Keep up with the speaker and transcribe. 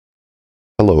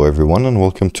Hello everyone and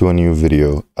welcome to a new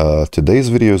video. Today's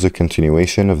video is a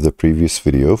continuation of the previous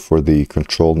video for the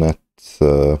ControlNet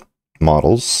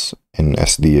models in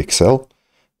SDXL.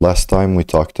 Last time we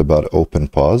talked about open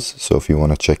pause, so if you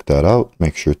want to check that out,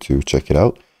 make sure to check it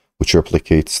out, which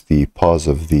replicates the pause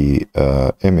of the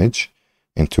image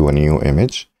into a new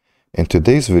image. In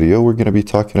today's video, we're going to be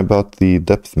talking about the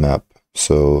depth map.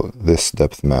 So this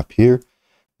depth map here.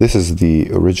 This is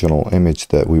the original image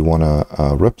that we want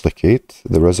to replicate.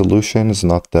 The resolution is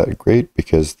not that great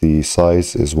because the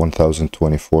size is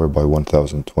 1024 by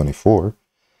 1024.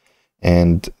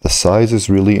 And the size is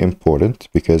really important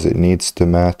because it needs to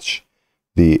match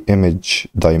the image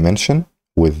dimension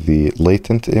with the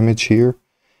latent image here.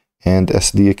 And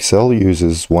SDXL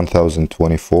uses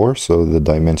 1024, so the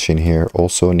dimension here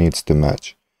also needs to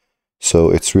match.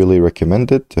 So it's really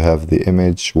recommended to have the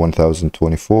image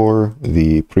 1024,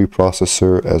 the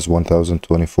preprocessor as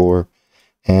 1024,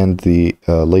 and the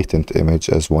latent image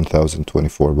as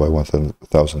 1024 by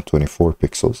 1024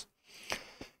 pixels.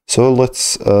 So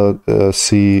let's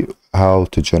see how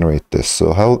to generate this.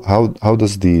 So how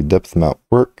does the depth map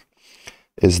work?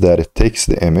 Is that it takes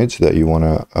the image that you want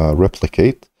to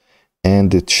replicate,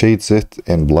 and it shades it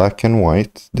in black and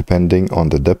white depending on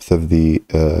the depth of the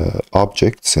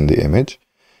objects in the image.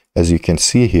 As you can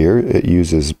see here, it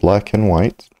uses black and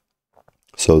white.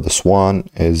 So the swan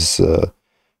is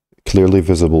clearly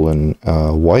visible in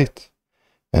white,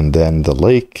 and then the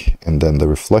lake, and then the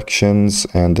reflections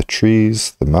and the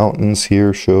trees. The mountains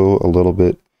here show a little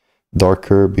bit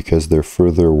darker because they're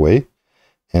further away.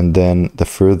 And then the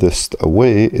furthest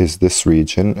away is this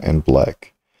region in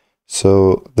black.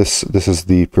 So this is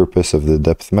the purpose of the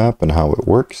depth map and how it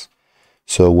works.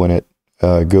 So when it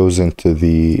goes into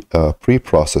the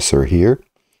preprocessor here,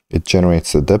 it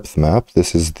generates a depth map.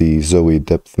 This is the Zoe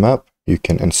depth map. You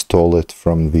can install it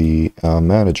from the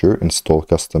manager, install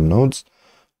custom nodes,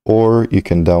 or you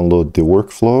can download the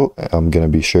workflow. I'm going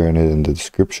to be sharing it in the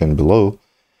description below,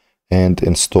 and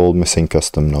install missing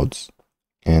custom nodes,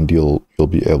 and you'll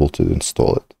be able to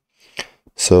install it.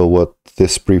 So what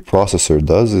this preprocessor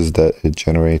does is that it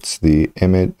generates the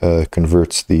image,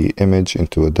 converts the image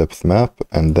into a depth map,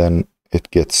 and then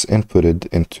it gets inputted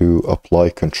into apply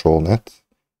ControlNet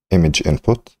image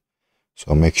input.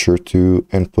 So make sure to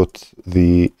input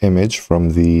the image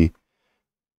from the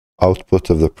output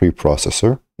of the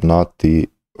preprocessor, not the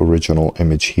original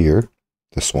image here,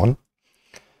 this one.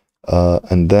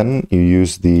 And then you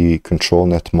use the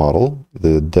ControlNet model,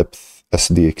 the depth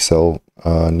SDXL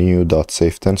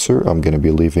new.safe tensor. I'm going to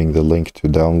be leaving the link to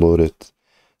download it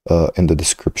in the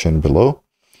description below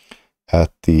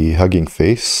at the Hugging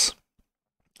Face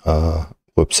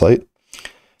website.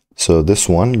 So this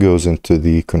one goes into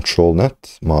the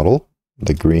ControlNet model,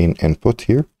 the green input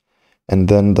here, and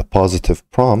then the positive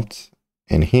prompt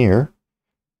in here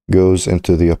goes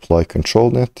into the apply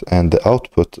ControlNet, and the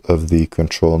output of the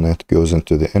ControlNet goes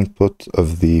into the input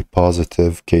of the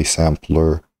positive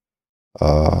K-sampler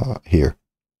here.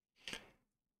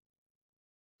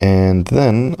 And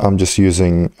then I'm just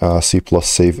using C+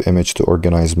 save image to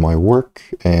organize my work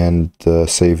and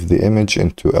save the image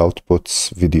into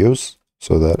outputs videos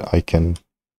so that I can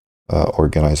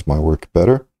organize my work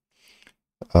better.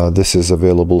 This is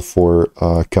available for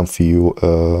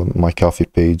ComfyUI My Coffee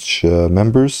page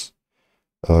members,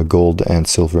 gold and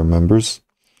silver members.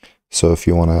 So if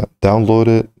you want to download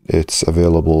it, it's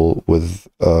available with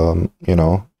you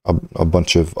know, a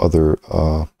bunch of other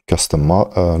custom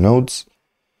nodes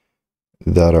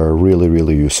that are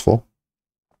really useful.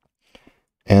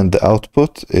 And the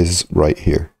output is right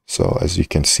here. So as you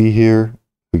can see here,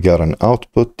 we got an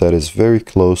output that is very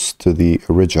close to the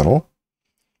original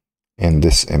in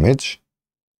this image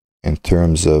in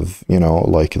terms of, you know,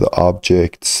 like the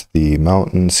objects, the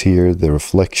mountains here, the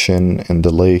reflection in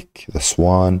the lake, the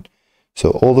swan.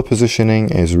 So all the positioning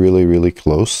is really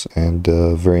close, and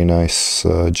very nice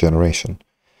generation.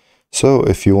 So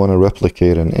if you want to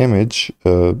replicate an image,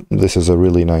 this is a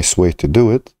really nice way to do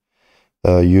it,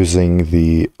 using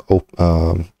the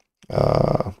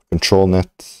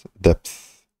ControlNet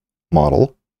depth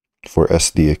model for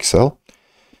SDXL.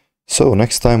 So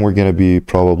next time we're going to be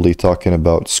probably talking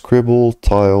about scribble,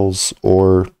 tiles,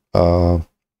 or line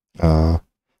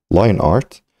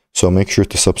art. So make sure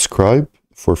to subscribe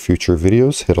for future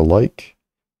videos. Hit a like,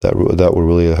 that will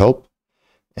really help,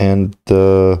 and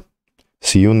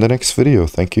see you in the next video.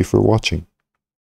 Thank you for watching.